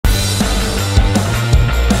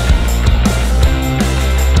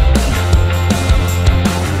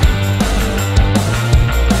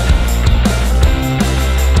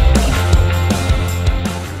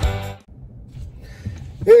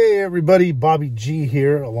Hey everybody, Bobby G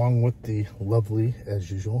here, along with the lovely,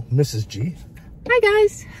 as usual, Mrs. G. Hi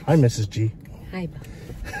guys. Hi Mrs. G. Hi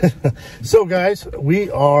Bob. So guys,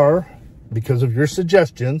 we are, because of your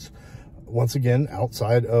suggestions, once again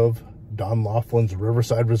outside of Don Laughlin's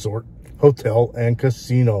Riverside Resort Hotel and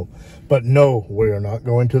Casino. But no, we are not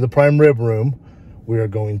going to the Prime Rib Room. We are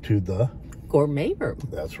going to the Gourmet Room.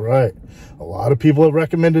 That's right. A lot of people have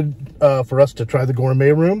recommended for us to try the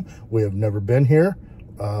Gourmet Room. We have never been here.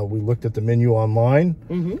 We looked at the menu online.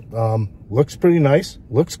 Looks pretty nice.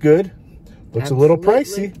 Looks good. Looks a little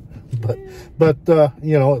pricey, but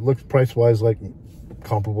you know, it looks price-wise like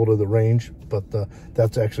comparable to the range. But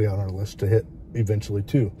that's actually on our list to hit eventually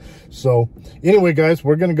too. So anyway, guys,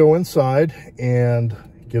 we're going to go inside and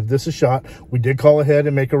give this a shot. We did call ahead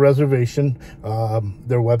and make a reservation.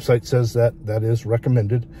 Their website says that is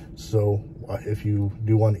recommended. So if you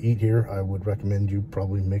do want to eat here, I would recommend you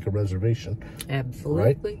probably make a reservation.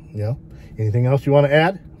 Absolutely. Right? Yeah. Anything else you want to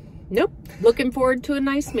add? Nope. Looking forward to a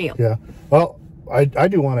nice meal. Yeah. Well, I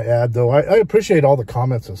do want to add, though, I appreciate all the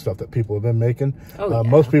comments and stuff that people have been making. Oh, yeah.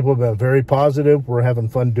 Most people have been very positive. We're having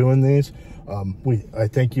fun doing these. I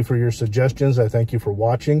thank you for your suggestions. I thank you for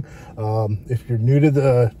watching. If you're new to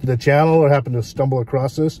the channel or happen to stumble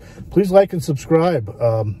across this, please like and subscribe.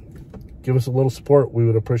 Give us a little support. We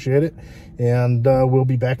would appreciate it. And we'll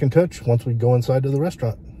be back in touch once we go inside to the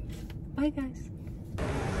restaurant. Bye, guys.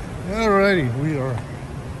 Alrighty, we are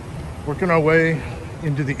working our way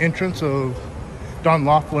into the entrance of Don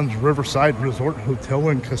Laughlin's Riverside Resort Hotel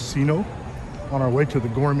and Casino on our way to the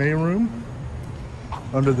Gourmet Room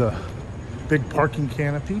under the big parking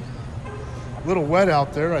canopy. A little wet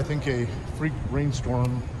out there. I think a freak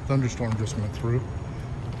rainstorm, thunderstorm just went through.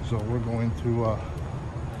 So we're going to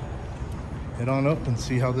head on up and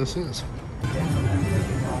see how this is.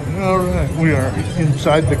 All right, we are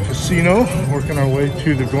inside the casino, working our way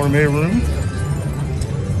to the Gourmet Room.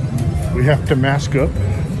 We have to mask up.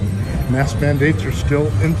 Mask mandates are still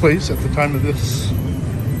in place at the time of this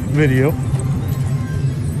video.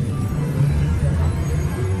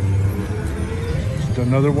 Just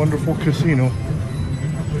another wonderful casino.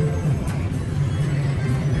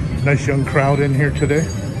 Nice young crowd in here today.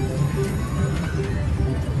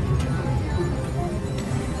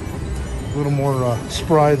 A little more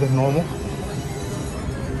spry than normal.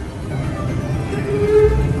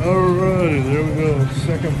 Alrighty, there we go.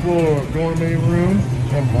 Second floor, Gourmet Room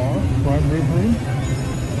and bar, Prime Rib Room.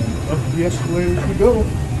 And up the escalators we go.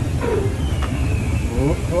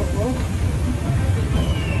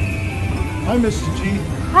 Hi, Mrs. G.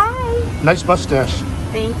 Hi. Nice mustache.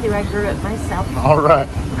 Thank you. I grew it myself. All right.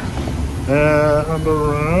 And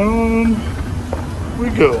around we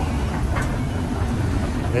go.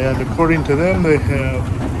 And according to them, they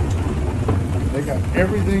got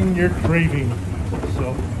everything you're craving.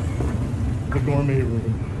 So, the Gourmet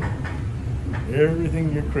Room.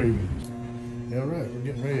 Everything you're craving. All right, we're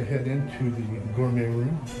getting ready to head into the Gourmet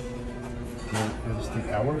Room. It is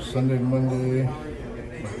the hours, Sunday, Monday,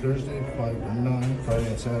 Thursday, 5 to 9, Friday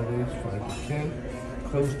and Saturdays, 5 to 10.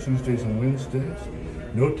 Closed Tuesdays and Wednesdays.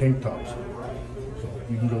 No tank tops. So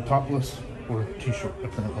you can go topless or t-shirt,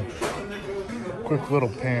 apparently. Quick little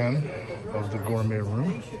pan of the Gourmet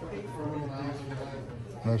Room.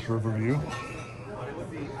 Nice river view.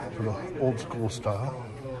 Sort of old school style.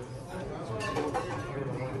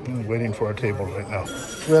 I'm waiting for our table right now.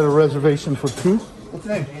 We had a reservation for two. What's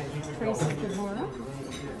the name? Tracy, good morning.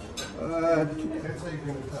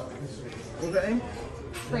 What's that name?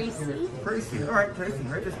 Tracy. Tracy. All right, Tracy.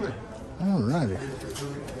 Right this way. All righty.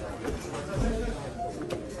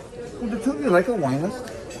 Would the two of you like a wine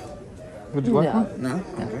list? Would you like one? No?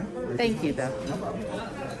 Okay. Thank you, though.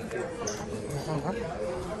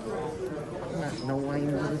 No wine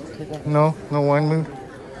mood today. No, no wine mood.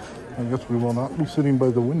 I guess we will not be sitting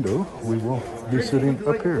by the window. We will be sitting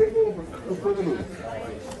up here.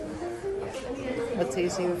 What's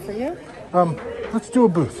easier for you? Let's do a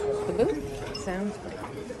booth. The booth? Sounds good.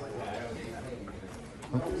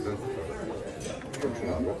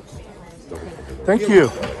 Thank you.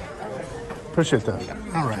 Appreciate that.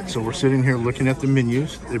 All right, so we're sitting here looking at the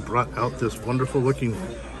menus. They brought out this wonderful looking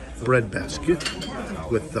bread basket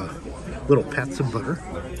with little pats of butter.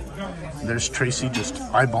 And there's Tracy just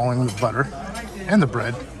eyeballing the butter and the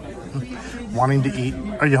bread, wanting to eat.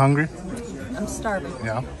 Are you hungry? I'm starving.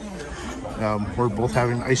 Yeah. We're both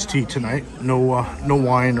having iced tea tonight. No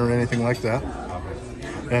wine or anything like that.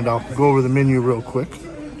 And I'll go over the menu real quick.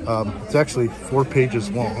 It's actually 4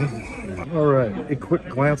 pages long. All right, a quick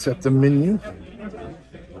glance at the menu.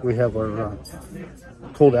 We have our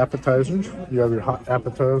cold appetizers. You have your hot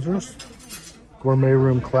appetizers. Gourmet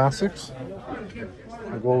Room classics.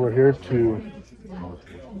 I go over here to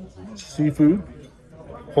seafood,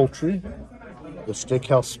 poultry, the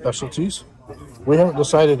steakhouse specialties. We haven't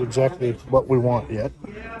decided exactly what we want yet.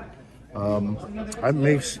 I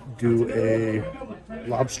may do a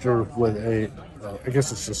lobster with I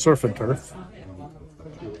guess it's a surf and turf.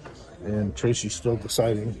 And Tracy's still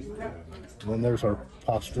deciding. And then there's our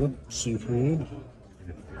pasta, seafood,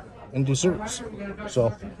 and desserts.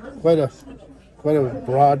 So quite a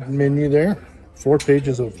broad menu there. 4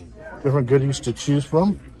 pages of different goodies to choose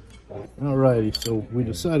from. Alrighty, so we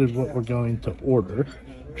decided what we're going to order.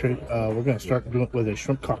 We're going to start doing it with a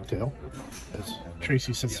shrimp cocktail, as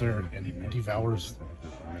Tracy sits there and devours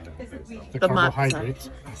the carbohydrates.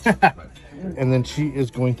 And then she is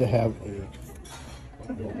going to have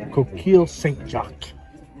a coquille Saint-Jacques,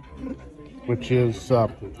 which is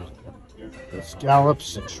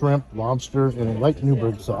scallops, shrimp, lobster, and a light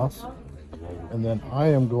Newburgh sauce. And then I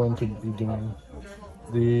am going to be doing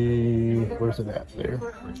where's it at there?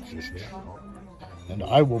 And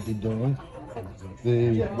I will be doing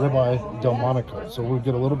the ribeye Delmonico. So we'll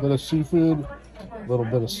get a little bit of seafood, a little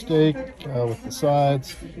bit of steak with the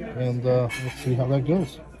sides, and let's see how that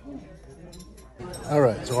goes. All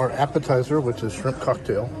right, so our appetizer, which is shrimp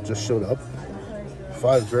cocktail, just showed up.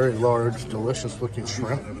 5 very large, delicious-looking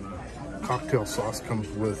shrimp. Cocktail sauce comes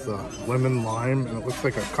with lemon, lime, and it looks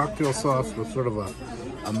like a cocktail sauce with sort of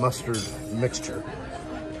a mustard mixture.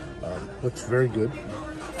 Looks very good.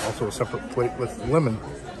 Also a separate plate with lemon.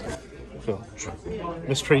 So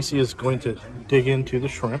Miss Tracy is going to dig into the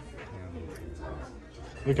shrimp.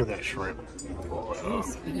 Look at that shrimp.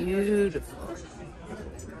 It's beautiful.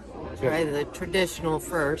 Try the traditional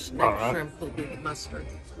first. Next shrimp will be the mustard.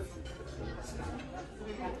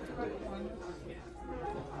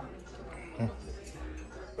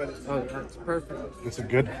 Oh, that's perfect. Is it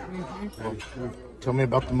good? Well, tell me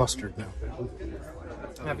about the mustard now.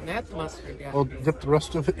 I haven't had the mustard yet. Well, dip the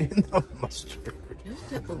rest of it in the mustard. Just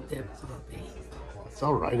double dip, Bobby. It's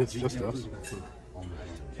all right. It's just us.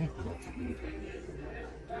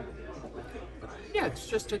 Yeah, it's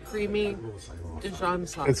just a creamy Dijon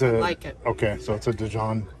sauce. It's I like it. Okay, so it's a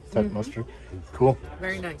Dijon type mustard. Cool.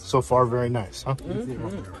 Very nice. So far, very nice, huh?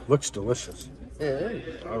 Looks delicious.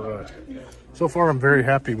 All right. So far, I'm very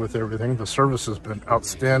happy with everything. The service has been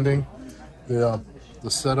outstanding. The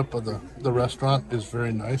setup of the restaurant is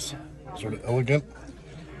very nice, sort of elegant.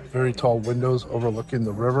 Very tall windows overlooking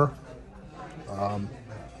the river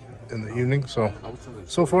in the evening. So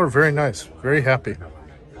far, very nice. Very happy.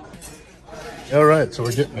 All right, so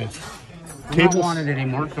we're getting a I don't want it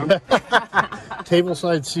anymore.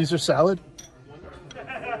 tableside Caesar salad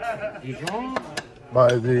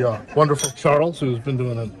by the wonderful Charles, who's been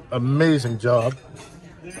doing an amazing job.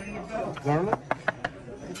 Garlic.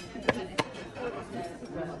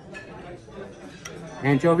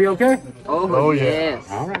 Anchovy okay? Oh, yeah. yes.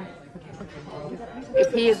 All right.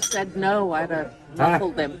 If he had said no, I'd have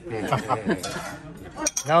muffled him.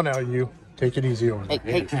 Now, you take it easy over there.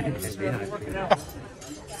 Hey. Mix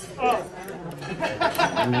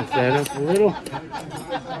that up a little.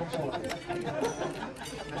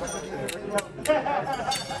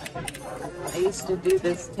 I used to do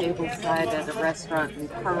this table side at a restaurant in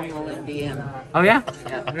Carmel, Indiana. Oh yeah?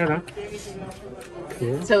 Yeah. You know.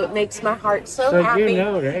 Cool. So it makes my heart so happy. You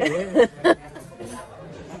know, right? Yeah.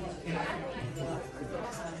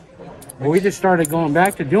 Well, we just started going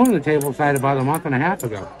back to doing the table side about a month and a half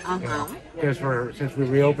ago. Because since we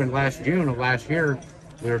reopened last June of last year,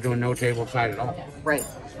 we were doing no table side at all. Right.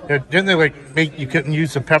 Didn't they make you couldn't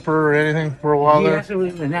use the pepper or anything for a while there? Yes, it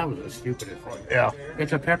was, and that was the stupidest thing. Yeah.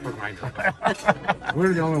 It's a pepper grinder.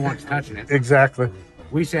 We're the only ones touching it. Exactly.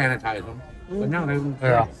 We sanitize them, but no, they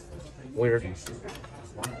Yeah. weird.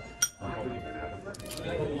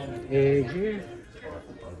 Egg here.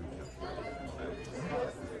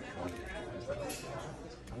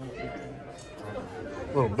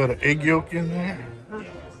 A little bit of egg yolk in there.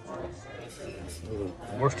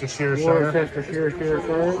 Worcestershire sauce. Worcestershire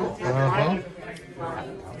sauce.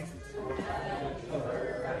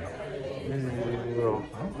 And a little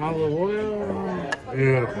olive oil.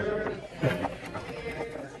 Beautiful.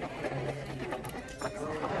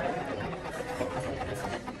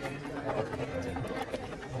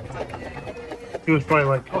 He was probably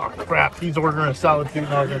like, oh crap, he's ordering a salad too.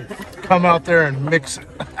 Now I'm going to come out there and mix it.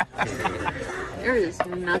 There is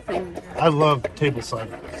nothing I love tableside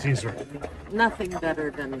Caesar.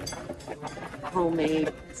 better than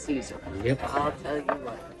homemade Caesar. Yep. I'll tell you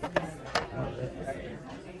what.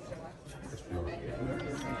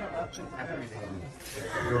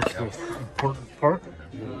 That's the important part.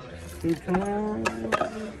 Pecan.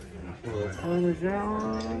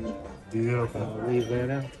 Parmesan. Beautiful. I'll leave that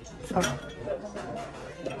out.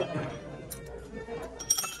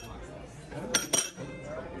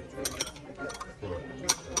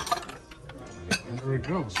 There it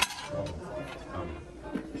goes.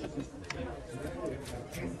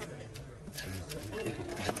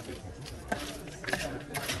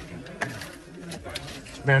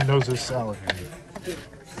 This man knows his salad.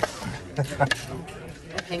 I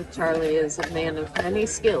think Charlie is a man of many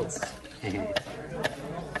skills.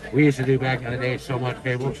 We used to do back in the day so much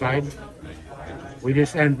tableside. We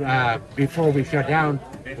just, and before we shut down,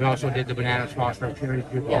 we also did the banana sauce from cherry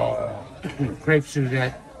crepe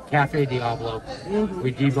Suzette, Cafe Diablo.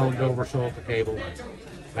 We deboned over so at the table.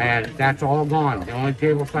 And that's all gone. The only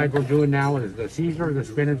tableside we're doing now is the Caesar, the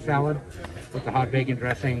spinach salad with the hot bacon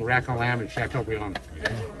dressing, rack of lamb, and chateaubriand.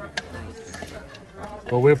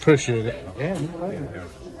 Well, we appreciate it. Yeah,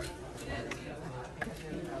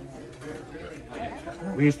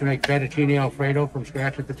 we used to make fettuccine Alfredo from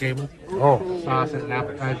scratch at the table. Oh, Sauce as an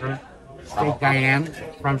appetizer. Steak Diane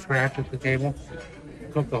from scratch at the table.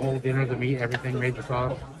 Cooked the whole dinner, the meat, everything, made the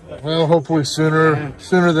sauce. well, hopefully sooner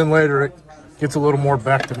than later it gets a little more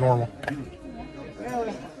back to normal.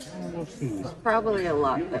 We'll see. Probably a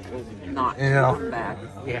lot that will not Yeah. come back.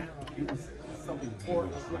 Yeah.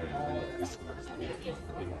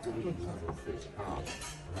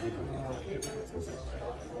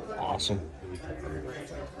 Awesome.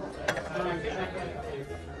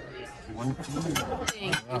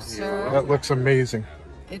 Thank you, sir. That looks amazing.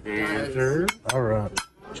 It does. All right.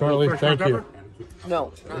 Charlie, thank you.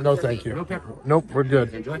 No, not No, for thank me. you. No pepper. Nope, we're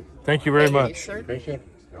good. Enjoy. Thank you very Thank you, much. sir. Appreciate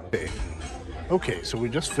it. Okay, so we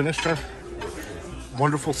just finished our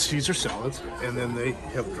wonderful Caesar salads, and then they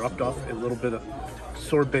have dropped off a little bit of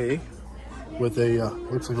sorbet with a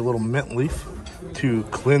looks like a little mint leaf to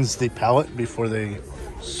cleanse the palate before they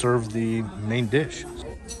serve the main dish.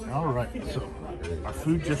 All right, so our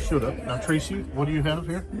food just showed up. Now, Tracy, what do you have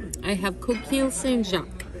here? I have coquille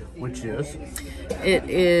Saint-Jacques. Which is? It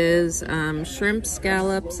is shrimp,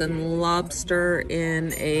 scallops, and lobster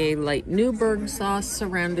in a light Newburgh sauce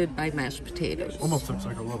surrounded by mashed potatoes. Almost looks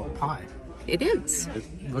like a little pie. It is.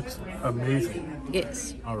 It looks amazing.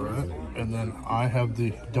 Yes. All right, and then I have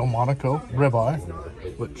the Delmonico ribeye,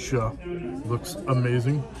 which looks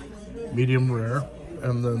amazing, medium rare,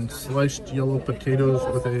 and then sliced yellow potatoes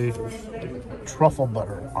with a truffle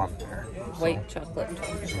butter on there. White chocolate.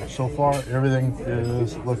 So far, everything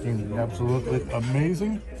is looking absolutely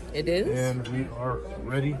amazing, It is. and we are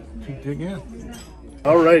ready to dig in.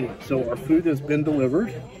 Alrighty, so our food has been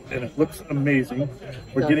delivered, and it looks amazing.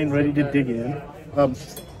 We're getting ready to dig in.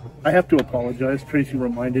 I have to apologize. Tracy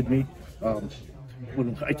reminded me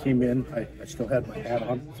when I came in, I still had my hat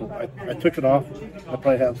on, so I took it off. I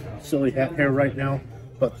probably have silly hat hair right now,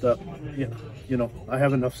 but yeah, you know, I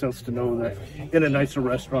have enough sense to know that in a nicer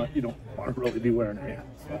restaurant, you don't want to really be wearing a hat.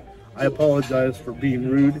 So I apologize for being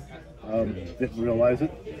rude. Didn't realize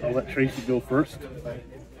it. I'll let Tracy go first.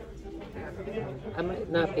 I might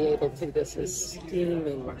not be able to. This is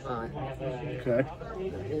steaming hot. Okay.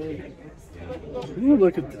 Ooh,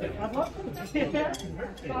 look at that.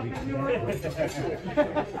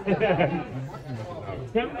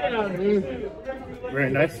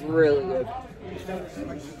 Very nice. Really good.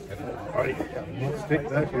 All right, one stick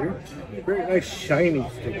back here. Very nice shiny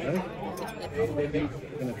stick, right?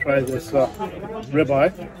 Gonna try this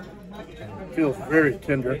ribeye. Feels very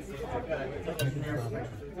tender.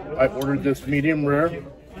 I ordered this medium rare.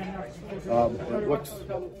 It looks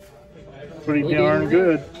pretty darn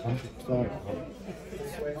good. So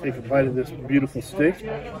take a bite of this beautiful steak.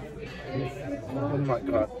 Oh my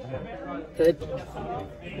God. Good.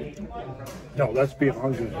 No, that's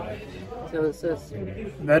beyond good. So is this.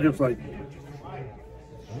 That is like,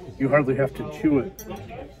 you hardly have to chew it.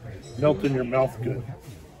 Melt in your mouth good.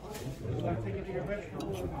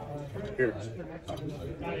 Here,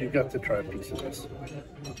 you got to try a piece of this.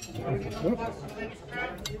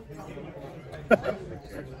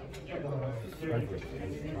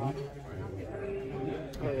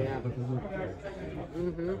 Oh, yeah.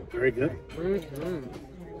 Very good.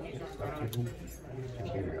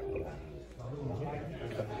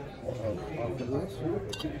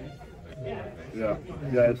 Yeah,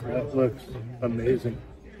 guys, that looks amazing.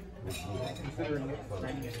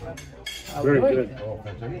 Very good.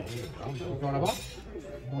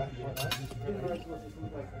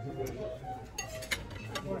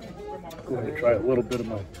 Going to try a little bit of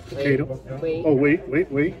my potato. Wait. Oh,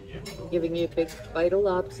 wait. Giving you a big bite of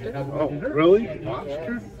lobster. Oh, really?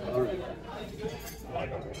 Lobster? All right.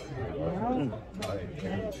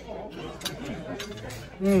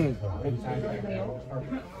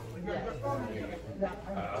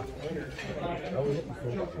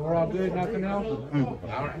 We're all good, nothing else? All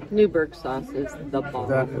right. Newburgh sauce is the bomb.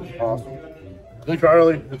 That is awesome.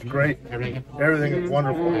 Charlie, it's great. Everything is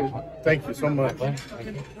wonderful. Thank you so much.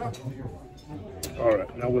 All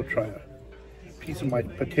right, now we'll try a piece of my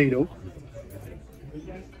potato.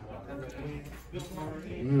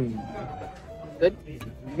 Good?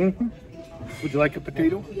 Mm-hmm. Would you like a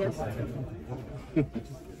potato? Yes.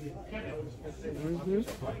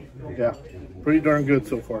 Yeah, pretty darn good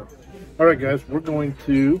so far. All right, guys, we're going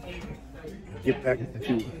to get back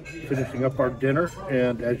to finishing up our dinner,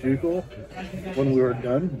 and as usual, when we are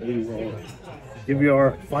done, we will give you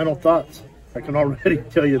our final thoughts. I can already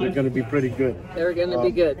tell you they're going to be pretty good. They're going to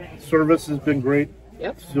be good. Service has been great.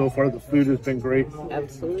 Yep. So far, the food has been great.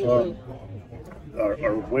 Absolutely.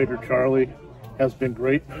 Our waiter, Charlie, has been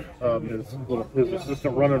great. His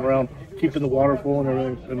assistant running around, keeping the water full and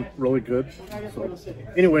everything's been really good. So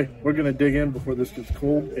anyway, we're going to dig in before this gets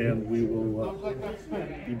cold, and we will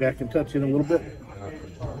be back in touch in a little bit.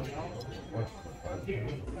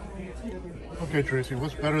 Okay, Tracy,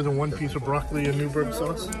 what's better than one piece of broccoli and Newburgh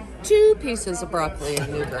sauce? 2 pieces of broccoli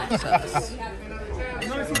and Newburgh sauce.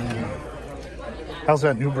 How's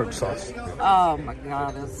that Newburgh sauce? Oh my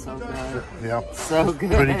God, it's so good. Yeah. So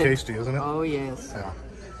good. Pretty tasty, isn't it? Oh, yes. Yeah.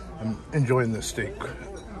 I'm enjoying this steak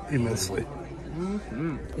immensely.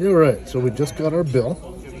 All right, so we just got our bill.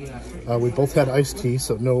 We both had iced tea,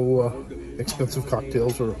 so no expensive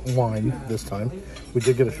cocktails or wine this time. We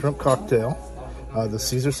did get a shrimp cocktail, the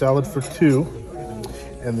Caesar salad for 2,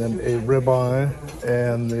 and then a ribeye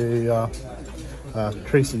and the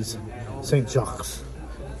Tracy's St. Jacques.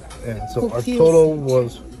 And so our total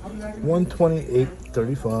was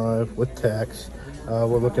 $128.35 with tax.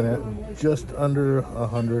 We're looking at just under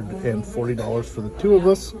 $140 for the 2 of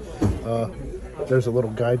us. There's a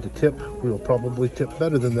little guide to tip. We will probably tip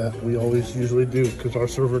better than that. We always usually do, because our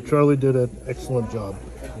server Charlie did an excellent job.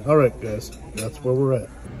 All right, guys, that's where we're at.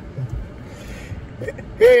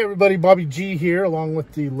 Hey everybody, Bobby G here, along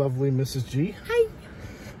with the lovely Mrs. G. Hi.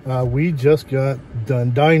 We just got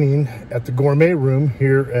done dining at the Gourmet Room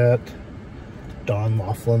here at Don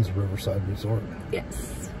Laughlin's Riverside Resort.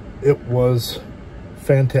 Yes. It was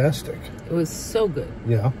fantastic. It was so good.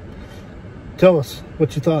 Yeah. Tell us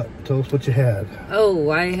what you thought. Tell us what you had. Oh,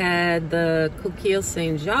 I had the Coquille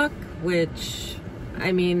Saint-Jacques, which,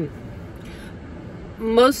 I mean,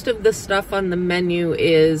 most of the stuff on the menu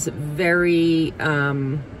is very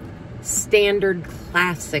standard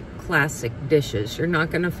classic dishes. You're not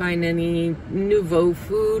going to find any nouveau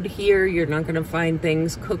food here. You're not going to find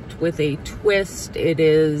things cooked with a twist. It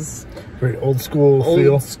is very old school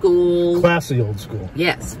feel. Old school. Classy old school.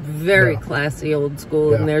 Yes, very classy old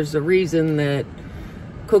school. Yeah. And there's a reason that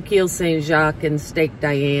Coquille Saint-Jacques and Steak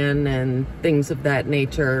Diane and things of that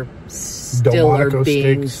nature still are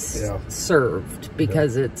being served,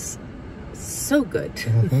 because it's so good.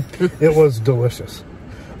 It was delicious.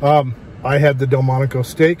 I had the Delmonico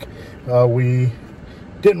steak. We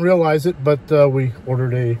didn't realize it, but we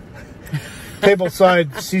ordered a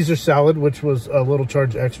tableside Caesar salad, which was a little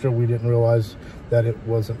charge extra. We didn't realize that it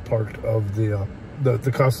wasn't part of the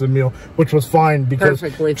cost of the meal, which was fine, because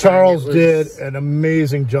Charles did an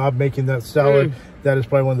amazing job making that salad. That is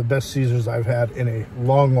probably one of the best Caesars I've had in a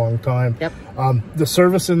long time. Yep. The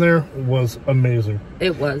service in there was amazing.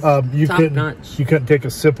 It was top notch. You couldn't take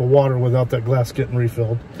a sip of water without that glass getting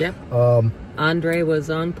refilled. Yep. Andre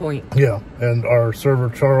was on point. Yeah, and our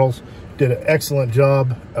server Charles did an excellent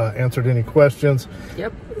job. Answered any questions.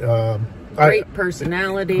 Yep. Great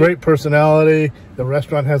personality. Great personality. The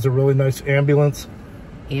restaurant has a really nice ambience.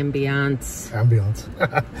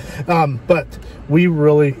 But we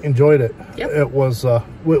really enjoyed it. Yep. It was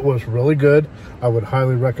really good. I would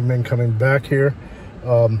highly recommend coming back here.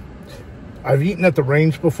 I've eaten at the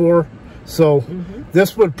Range before, so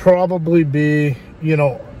this would probably be, you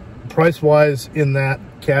know, price wise in that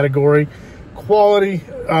category. Quality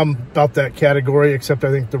about that category, except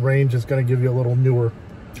I think the Range is going to give you a little newer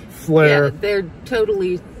flair. Yeah, they're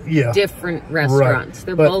totally different restaurants. Right.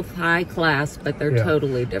 They're both high class, but they're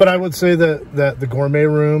totally different. But I would say that the Gourmet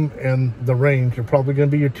Room and the Range are probably going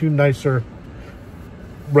to be your 2 nicer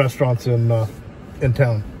restaurants in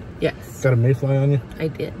town. Yes. Got a mayfly on you? I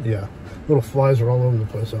did. Yeah. Little flies are all over the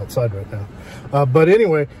place outside right now. But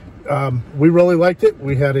anyway, we really liked it.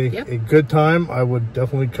 We had a good time. I would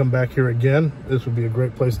definitely come back here again. This would be a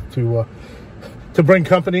great place to bring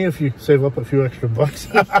company if you save up a few extra bucks.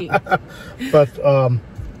 But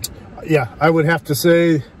yeah, I would have to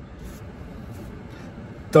say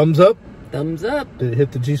thumbs up. Thumbs up. Did it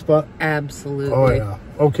hit the G-spot? Absolutely. Oh yeah.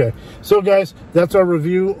 Okay. So guys, that's our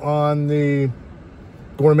review on the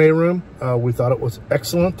Gourmet Room. We thought it was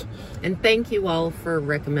excellent. And thank you all for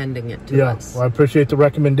recommending it to us. Well, I appreciate the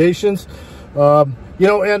recommendations. You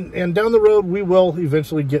know, and down the road, we will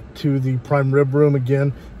eventually get to the prime rib room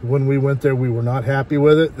again. When we went there, we were not happy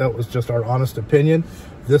with it. That was just our honest opinion.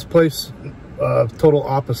 This place, total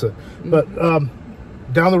opposite. But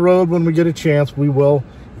down the road, when we get a chance, we will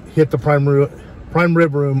hit the prime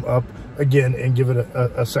rib room up again and give it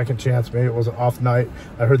a second chance. Maybe it was an off night.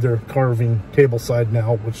 I heard they're carving table side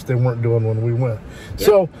now, which they weren't doing when we went. Yep.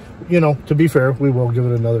 So, you know, to be fair, we will give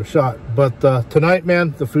it another shot. But tonight,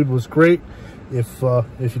 man, the food was great. If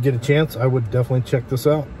you get a chance, I would definitely check this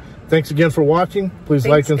out. Thanks again for watching. Please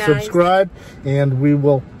like and subscribe, and we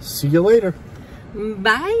will see you later.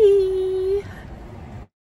 Bye.